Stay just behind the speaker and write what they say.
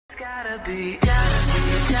Gotta be.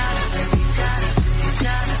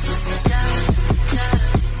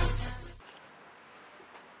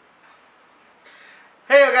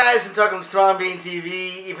 Hey you guys, and welcome to Strong Bean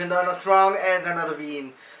TV, even though I'm not strong and another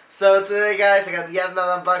bean. So today guys, I got yet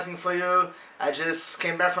another unboxing for you. I just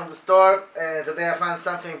came back from the store and today I found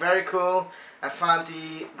something very cool. I found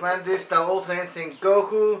the GRANDISTA Ultra Instinct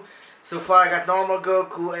GOKU. So far I got normal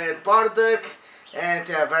GOKU and Bardock. And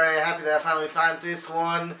yeah, very happy that I finally found this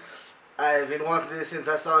one. I've been wanting this since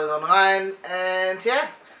I saw it online, and yeah,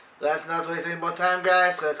 let's not waste any more time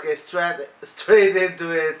guys, let's get straight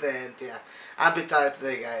into it. And yeah, I'm a bit tired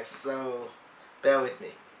today guys, so bear with me.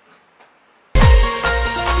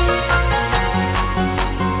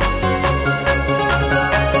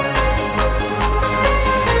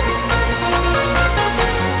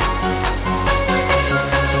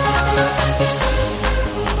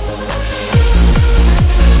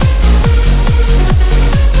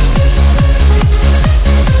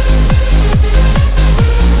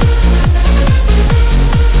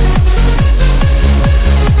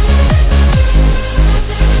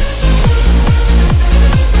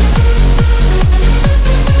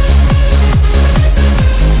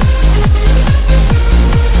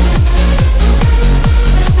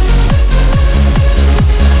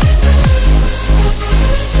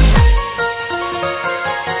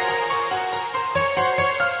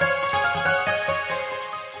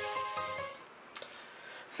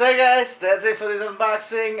 So guys, that's it for this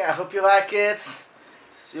unboxing. I hope you like it.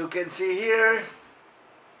 As you can see here,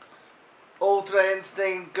 Ultra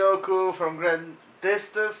Instinct GOKU from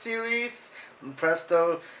GRANDISTA series from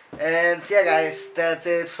Presto. And yeah guys, that's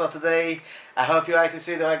it for today. I hope you like this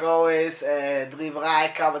video like always, and leave a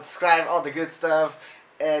like, comment, subscribe, all the good stuff.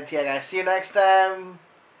 And yeah guys, see you next time.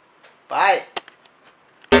 Bye.